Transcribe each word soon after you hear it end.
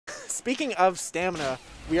speaking of stamina,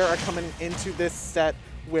 we are coming into this set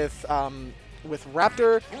with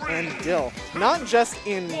Raptor and Dill. Not just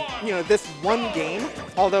in, this one game,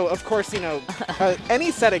 although, of course, any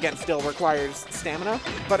set against Dill requires stamina,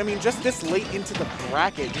 but I mean, just this late into the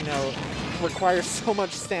bracket, requires so much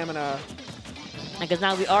stamina. Because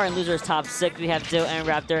now we are in losers top 6. We have Dill and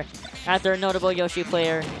Raptor. Raptor, a notable Yoshi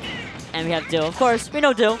player. And we have Dill. Of course, we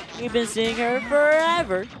know Dill. We've been seeing her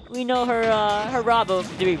forever. We know her Rabo.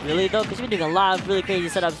 Do we really, though? Because she's been doing a lot of really crazy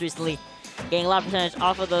setups recently. Getting a lot of percentage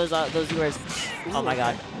off of those viewers. Ooh. Oh my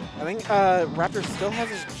god. I think Raptor still has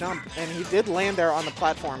his jump, and he did land there on the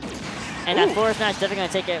platform. And that forward smash definitely going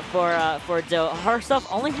to take it for Dill. Herself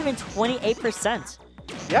only having 28%.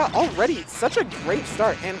 Yeah, already such a great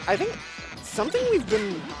start. And I think something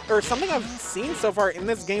I've seen so far in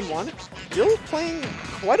this game 1, Dill playing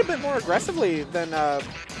quite a bit more aggressively than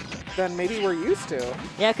maybe we're used to.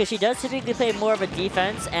 Yeah, because she does typically play more of a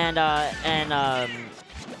defense and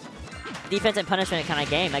defense and punishment kind of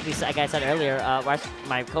game, like I said earlier,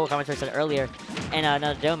 my co-commentator said earlier in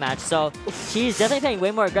another Dill match. So she's definitely playing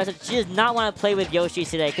way more aggressive. She does not want to play with Yoshi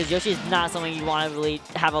today, because Yoshi is not something you want to really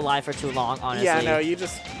have alive for too long, honestly. Yeah, no, you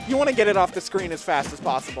want to get it off the screen as fast as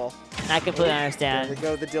possible. I completely understand. There we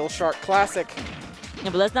go, the Dill Shark Classic. Yeah,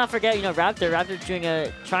 but let's not forget, Raptor doing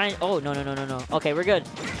a oh, no. Okay, we're good.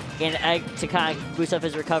 Getting an egg to kind of boost up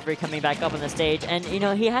his recovery, coming back up on the stage. And,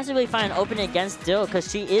 he has to really find an opening against Dill, because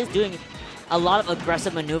she is doing a lot of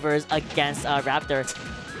aggressive maneuvers against Raptor.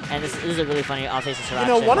 And this is a really funny off-stage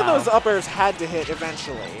interaction. One of those uppers had to hit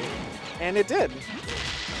eventually, and it did.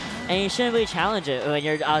 And you shouldn't really challenge it when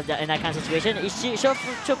you're in that kind of situation. She'll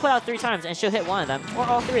put out 3 times, and she'll hit one of them, or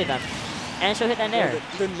all 3 of them. And she'll hit that air. Yeah,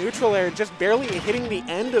 the neutral air just barely hitting the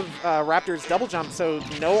end of Raptor's double jump, so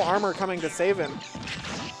no armor coming to save him.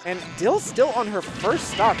 And Dill's still on her first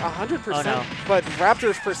stock, 100%, oh, no. but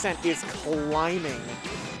Raptor's percent is climbing.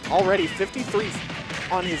 Already 53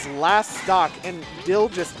 on his last stock, and Dill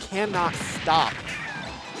just cannot stop.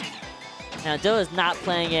 Now, Dill is not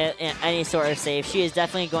playing it in any sort of safe. She is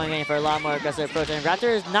definitely going in for a lot more aggressive approach, and Raptor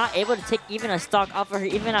is not able to take even a stock off of her,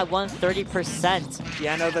 even at 130%.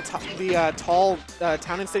 Yeah, no, the tall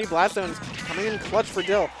Town and City Blast Zones coming in clutch for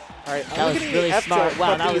Dill. All right, that was really smart.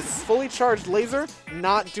 Wow, that was fully charged laser,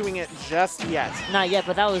 not doing it just yet. Not yet,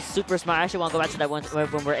 but that was super smart. I actually want to go back to that when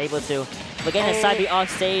we're able to. But getting a side B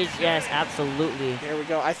off stage, yes, absolutely. There we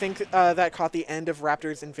go. I think that caught the end of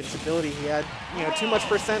Raptor's invincibility. He had, too much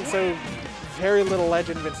percent, so very little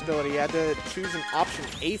edge invincibility. He had to choose an option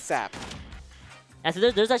ASAP. And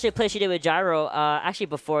so there's actually a play she did with Gyro, actually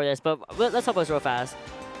before this, but let's talk about this real fast.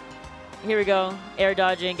 Here we go. Air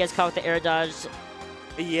dodging, gets caught with the air dodge.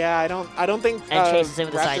 Yeah, I don't think and chases him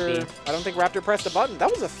with the side B. I don't think Raptor pressed a button.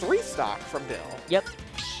 That was a 3 stock from Dill. Yep.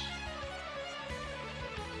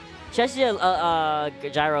 She actually did a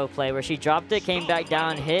gyro play where she dropped it, came back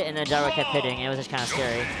down, hit, and then gyro kept hitting. And it was just kind of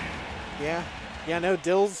scary. Yeah, no,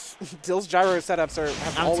 Dill's gyro setups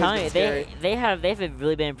have always been scary. They've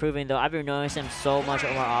really been improving though. I've been noticing them so much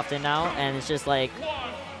more often now, and it's just like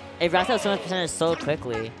it racks up so much percentage so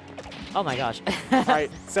quickly. Oh my gosh. All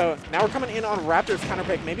right, so now we're coming in on Raptor's counter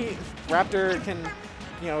pick. Maybe Raptor can,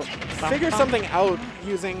 figure something out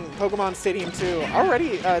using Pokemon Stadium 2.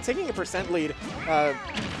 Already taking a percent lead.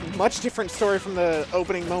 Much different story from the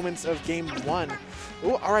opening moments of Game 1.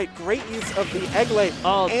 Ooh, all right, great use of the egg lay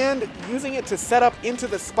and using it to set up into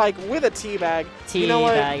the spike with a teabag. You know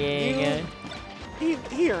what? He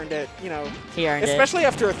earned it, He earned it. Especially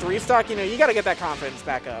after a 3 stock, you got to get that confidence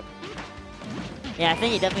back up. Yeah, I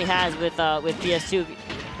think he definitely has with PS2,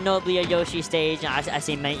 notably a Yoshi stage. I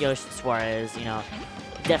see many Yoshi Suarez,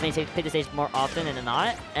 definitely pick the stage more often than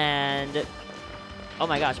not. And oh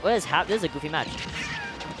my gosh, what is happening? This is a goofy match.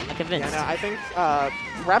 I'm convinced. Yeah, no, I think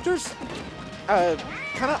Raptor's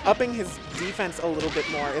kind of upping his defense a little bit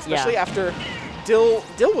more, especially after Dill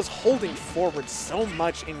was holding forward so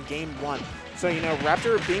much in Game 1. So,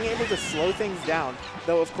 Raptor being able to slow things down,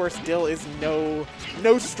 though, of course, Dill is no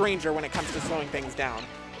stranger when it comes to slowing things down.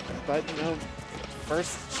 But,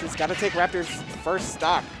 first, she's got to take Raptor's first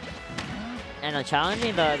stock. And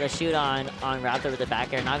challenging the shoot on Raptor with the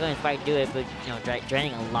back air, not going to quite do it, but,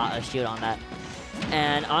 draining a lot of shoot on that.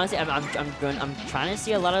 And honestly, I'm trying to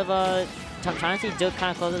see a lot of, I'm trying to see Dill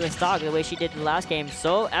kind of close to the stock the way she did in the last game,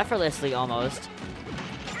 so effortlessly almost.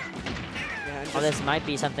 Oh, this might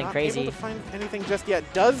be something crazy. Not able to find anything just yet.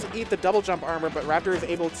 Does eat the double jump armor, but Raptor is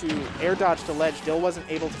able to air dodge the ledge. Dill wasn't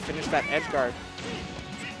able to finish that edge guard.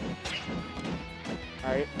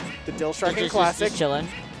 All right, the Dill striking classic. Just chilling.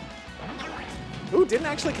 Ooh, didn't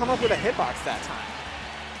actually come up with a hitbox that time.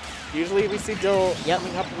 Usually we see Dill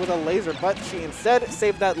coming up with a laser, but she instead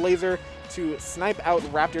saved that laser to snipe out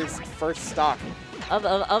Raptor's first stock. Of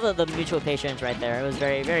the mutual patience right there. It was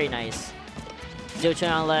very, very nice. Dill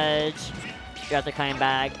chilling on ledge. Raptor coming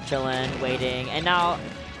back, chilling, waiting, and now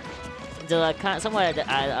Dill somewhat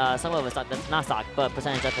of a stock, that's not stock, but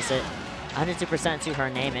percentage deficit. 102% to her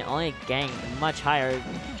name and only getting much higher.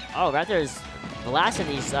 Oh, Raptor's blasting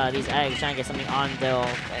these eggs, trying to get something on Dill,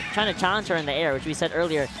 trying to challenge her in the air, which we said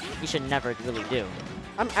earlier you should never really do.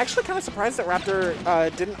 I'm actually kind of surprised that Raptor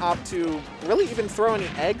didn't opt to really even throw any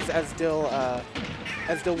eggs as Dill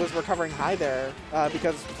was recovering high there,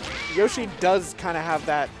 because Yoshi does kind of have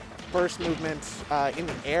that burst movement in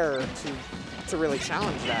the air to really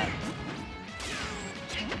challenge that.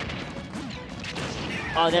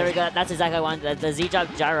 Oh, there we go. That's exactly what I wanted. The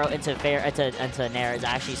Z-drop gyro into Nair is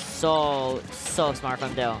actually so smart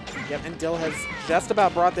from Dill. Yep, and Dill has just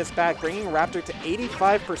about brought this back, bringing Raptor to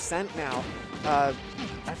 85% now.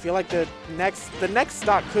 I feel like the next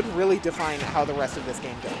stock could really define how the rest of this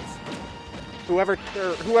game goes.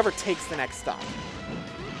 Whoever takes the next stock.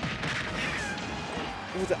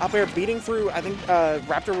 Ooh, the up air beating through. I think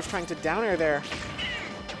Raptor was trying to down air there.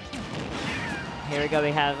 Here we go.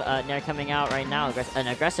 We have Nair coming out right now. An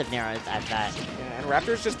aggressive Nair at that. Yeah, and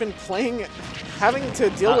Raptor's just been having to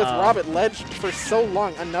deal with Rob at ledge for so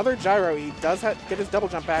long. Another gyro. He does get his double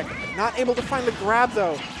jump back. Not able to find the grab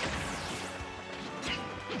though.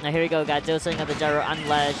 Now here we go. Got Dill setting up the gyro on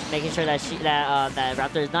ledge, making sure that that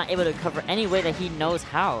Raptor is not able to recover any way that he knows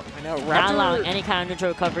how. I know. Raptor, not allowing any kind of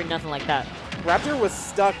neutral recovery, nothing like that. Raptor was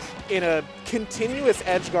stuck in a continuous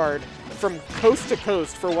edge guard from coast to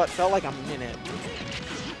coast for what felt like a minute.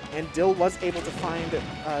 And Dill was able to find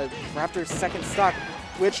Raptor's second stock,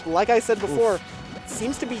 which, like I said before,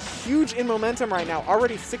 seems to be huge in momentum right now.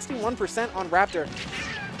 Already 61% on Raptor.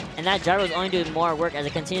 And that gyro is only doing more work as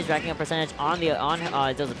it continues racking up percentage on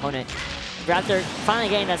Dill's opponent. Raptor finally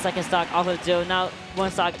getting that second stock off of Dill. Now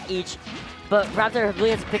one stock each. But Raptor really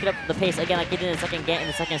has to pick it up the pace again, like he did in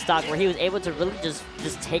the second stock, where he was able to really just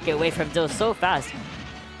take it away from Dill so fast.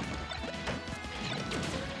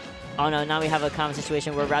 Oh no, now we have a common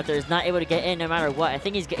situation where Raptor is not able to get in no matter what. I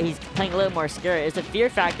think he's playing a little more scared. It's a fear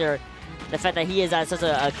factor, the fact that he is at such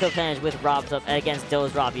a kill percentage with Rob against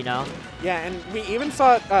Dill's Rob, you know? Yeah, and we even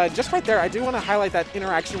saw, just right there, I do want to highlight that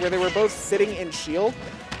interaction where they were both sitting in shield,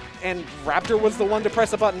 and Raptor was the one to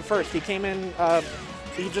press a button first. He came in,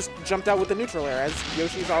 he just jumped out with the neutral air, as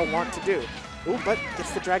Yoshi's all want to do. Ooh, but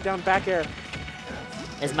gets the drag down back air.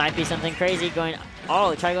 This might be something crazy going...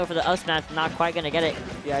 Oh, try to go for the up smash, not quite going to get it.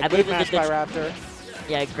 Yeah, good mash by Raptor.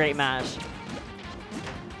 Yeah, great mash.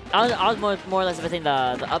 I was more or less expecting the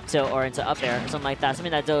up tilt or into up air or something like that.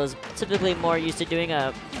 Something that Dill is typically more used to doing,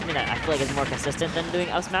 something that I feel like is more consistent than doing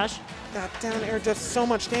up smash. That down air does so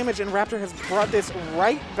much damage, and Raptor has brought this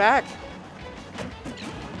right back.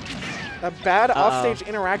 A bad offstage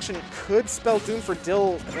interaction could spell doom for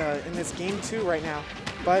Dill in this game too right now.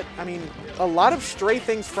 But, I mean, a lot of stray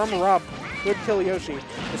things from Rob could kill Yoshi,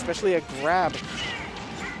 especially a grab.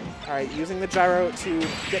 All right, using the gyro to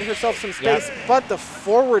get herself some space, but the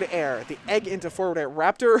forward air, the egg into forward air.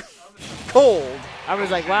 Raptor, cold. I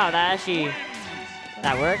was like, wow, that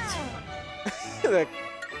worked. The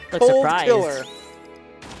Look cold surprised. Killer.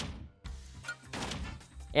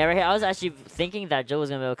 Yeah, right here, I was actually thinking that Jill was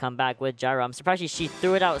going to be able to come back with gyro. I'm surprised she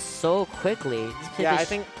threw it out so quickly. Yeah, I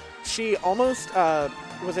think she almost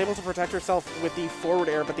was able to protect herself with the forward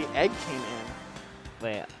air, but the egg came in.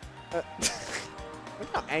 Wait. Look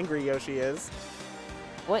how angry Yoshi is.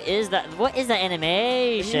 What is that? What is that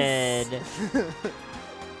animation?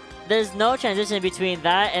 There's no transition between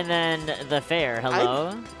that and then the fair.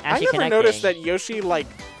 Hello? I never noticed that Yoshi, like,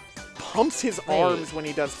 pumps his arms when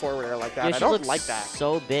he does forward air like that. Yoshi I don't looks like that.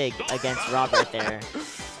 So big against Rob right there.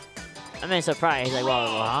 I mean, surprised. He's like,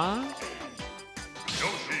 whoa, huh?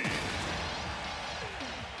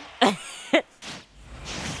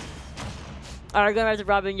 Alright, going back to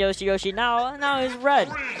Rob and Yoshi. Yoshi now he's red.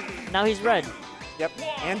 Now he's red. Yep.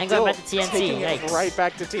 And going Dill back to TNC. taking it right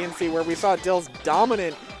back to TNC, where we saw Dill's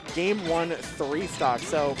dominant Game 1 3 stock.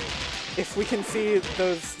 So if we can see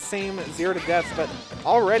those same 0 to deaths, but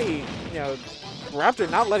already, you know, Raptor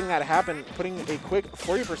not letting that happen, putting a quick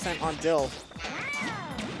 40% on Dill.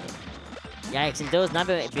 Yikes, and Dill's not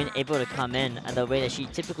been able to come in the way that she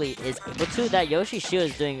typically is able to. That Yoshi shield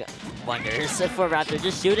is doing wonders for Raptor.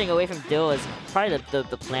 Just shooting away from Dill is probably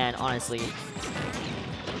the plan, honestly.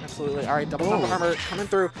 Absolutely. All right, double jump armor coming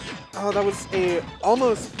through. Oh, that was a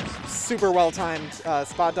almost super well-timed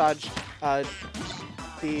spot dodge.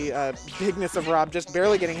 The bigness of Rob just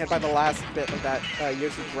barely getting hit by the last bit of that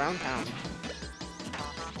Yoshi ground pound.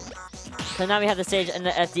 So now we have the stage and the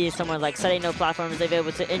FD. Someone like setting no platforms. They've been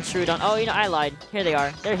able to intrude on. Oh, you know, I lied. Here they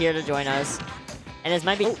are. They're here to join us. And this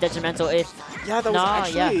might be detrimental if. Yeah, that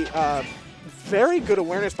was actually very good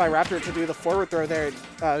awareness by Raptor to do the forward throw there.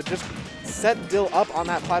 Just set Dill up on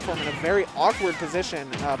that platform in a very awkward position,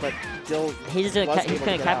 but Dill he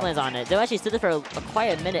couldn't capitalize on it. Dill actually stood there for a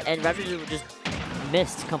quiet minute, and Raptor just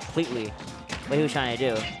missed completely what he was trying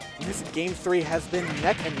to do. This game 3 has been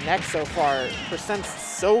neck and neck so far. Percent's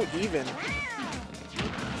so even.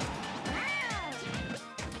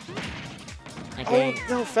 Okay. Oh,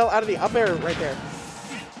 no, fell out of the up air right there.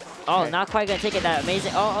 Oh, not quite gonna take it that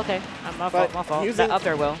amazing. Oh, okay. My fault. That up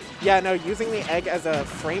there will. Yeah, no, using the egg as a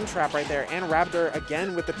frame trap right there. And Raptor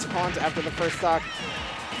again with the taunt after the first stock.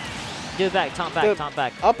 Do it back, taunt back, taunt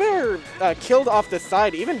back. Up air killed off the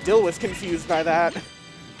side. Even Dill was confused by that.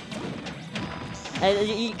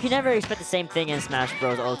 You can never expect the same thing in Smash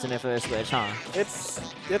Bros. Ultimate for the Switch, huh? It's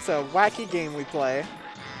a wacky game we play.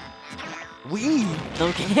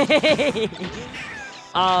 Okay.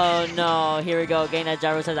 Oh no! Here we go. Getting that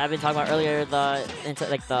gyro says I've been talking about earlier.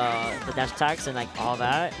 The dash attacks and like all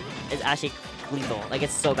that is actually lethal. Like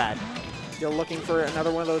it's so bad. Still looking for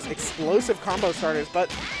another one of those explosive combo starters, but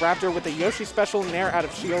Raptor with the Yoshi special nair out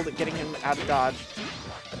of shield, getting him out of dodge.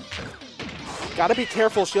 Gotta be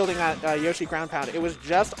careful shielding that Yoshi ground pound. It was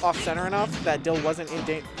just off center enough that Dill wasn't in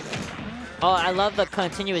danger. Oh, I love the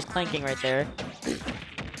continuous clanking right there.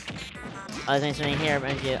 I was mentioning here,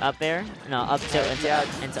 up there. No, up tilt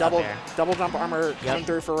into double up air. Double jump armor coming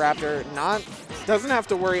through for Raptor. Doesn't have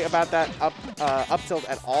to worry about that up tilt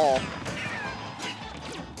at all.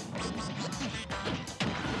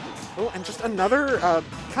 Oh, and just another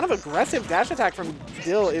kind of aggressive dash attack from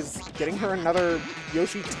Dill is getting her another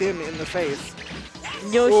Yoshi Tim in the face.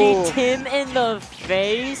 Yoshi Tim in the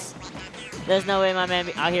face? There's no way my man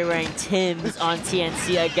be out here wearing Tims on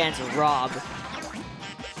TNC against Rob.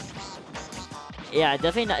 Yeah,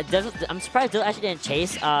 definitely not. I'm surprised Dill actually didn't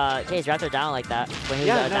chase Raptor down like that when he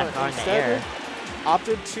was that far in the air.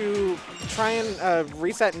 Opted to try and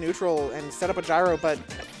reset neutral and set up a gyro, but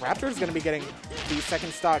Raptor's going to be getting the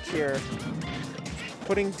second stock here,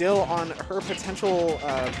 putting Dill on her potential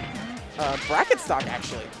bracket stock,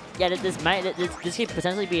 actually. Yeah, this could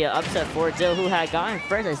potentially be an upset for Dill, who had gotten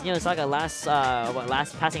first as Xenosaga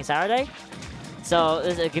last passing Saturday. So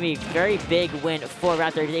this is going to be a very big win for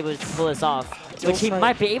Raptor to be able to pull this off, which he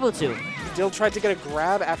might be able to. Dill tried to get a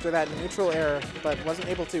grab after that neutral air, but wasn't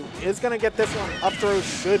able to. Is going to get this one. Up throw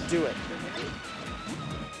should do it.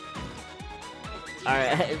 All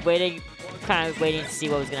right, kind of waiting to see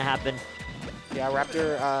what was going to happen. Yeah,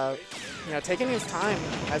 Raptor, taking his time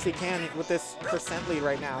as he can with this percent lead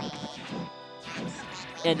right now.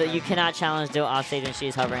 And you cannot challenge Dill off stage when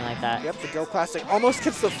she's hovering like that. Yep, the Dill Classic almost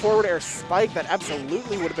gets the forward air spike that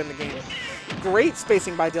absolutely would have been the game. Great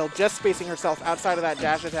spacing by Dill, just spacing herself outside of that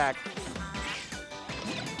dash attack.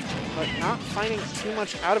 But not finding too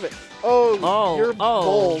much out of it. Oh, you're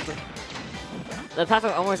bold. The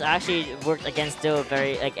platform almost actually worked against Dill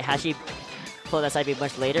very, had she pulled that side B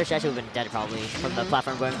much later, she actually would have been dead probably from the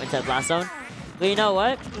platform going into the blast zone. But you know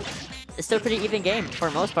what? It's still a pretty even game for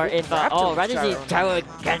the most part. If Raptor's gyro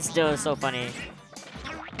against Dill is so funny.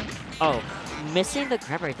 Oh, missing the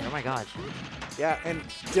grab right there. Oh my gosh. Yeah, and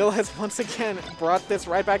Dill has once again brought this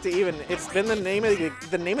right back to even. It's been the name of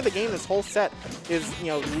the game this whole set is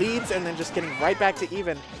leads and then just getting right back to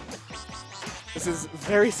even. This is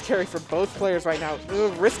very scary for both players right now. Ooh,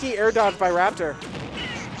 risky air dodge by Raptor.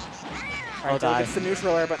 All right, Dill gets the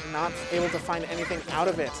neutral air, but not able to find anything out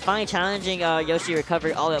of it. Finally challenging Yoshi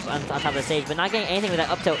recovery all the way up on top of the stage, but not getting anything with that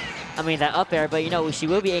up tilt. that up air, but she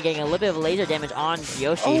will be getting a little bit of laser damage on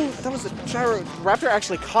Yoshi. Oh, that was a gyro. Raptor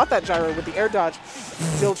actually caught that gyro with the air dodge.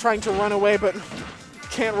 Still trying to run away, but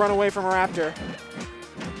can't run away from a Raptor.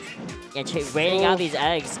 Yeah, waiting out these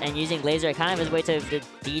eggs and using laser kind of as a way to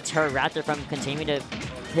deter Raptor from continuing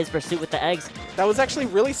his pursuit with the eggs. That was actually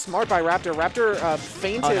really smart by Raptor. Raptor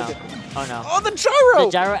fainted. Oh no. Oh, the gyro!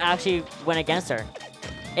 The gyro actually went against her.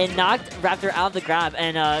 It knocked Raptor out of the grab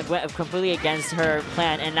and went completely against her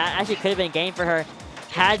plan, and that actually could have been game for her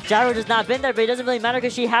had gyro just not been there, but it doesn't really matter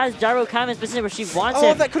because she has gyro kind of in position where she wants him.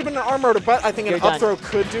 Oh, that could have been an arm rotor, but I think an up throw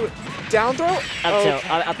could do it. Down throw? Up tilt,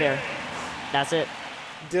 up air. That's it.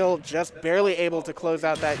 Dill just barely able to close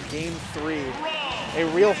out that game 3. A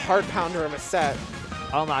real heart pounder of a set.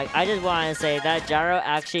 Oh my, I just want to say that gyro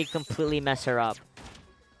actually completely messed her up.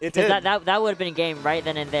 It did. That would have been a game right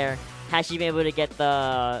then and there had she been able to get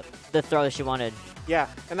the throw that she wanted. Yeah,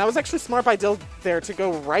 and that was actually smart by Dill there to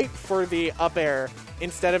go right for the up air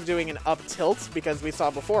instead of doing an up tilt, because we saw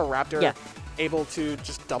before Raptor able to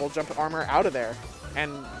just double jump armor out of there.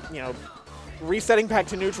 And, resetting back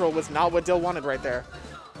to neutral was not what Dill wanted right there.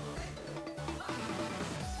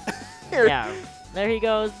 Here. Yeah, there he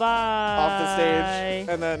goes. Bye. Off the stage,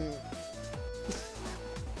 and then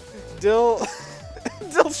Dill's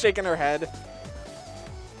shaking her head.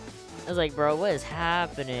 I was like, bro, what is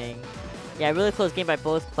happening? Yeah, really close game by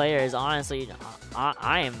both players. Honestly,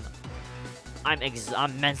 I'm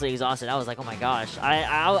mentally exhausted. I was like, oh my gosh,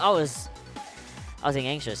 I was getting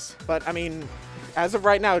anxious. But I mean, as of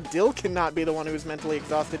right now, Dill cannot be the one who's mentally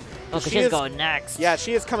exhausted. Oh, because she's going next. Yeah,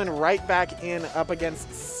 she is coming right back in up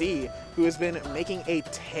against C, who has been making a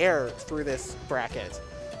tear through this bracket.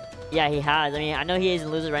 Yeah, he has. I mean, I know he isn't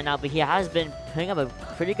losing right now, but he has been putting up a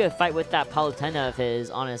pretty good fight with that Palutena of his,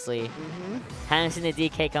 honestly. Haven't seen the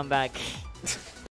DK come back.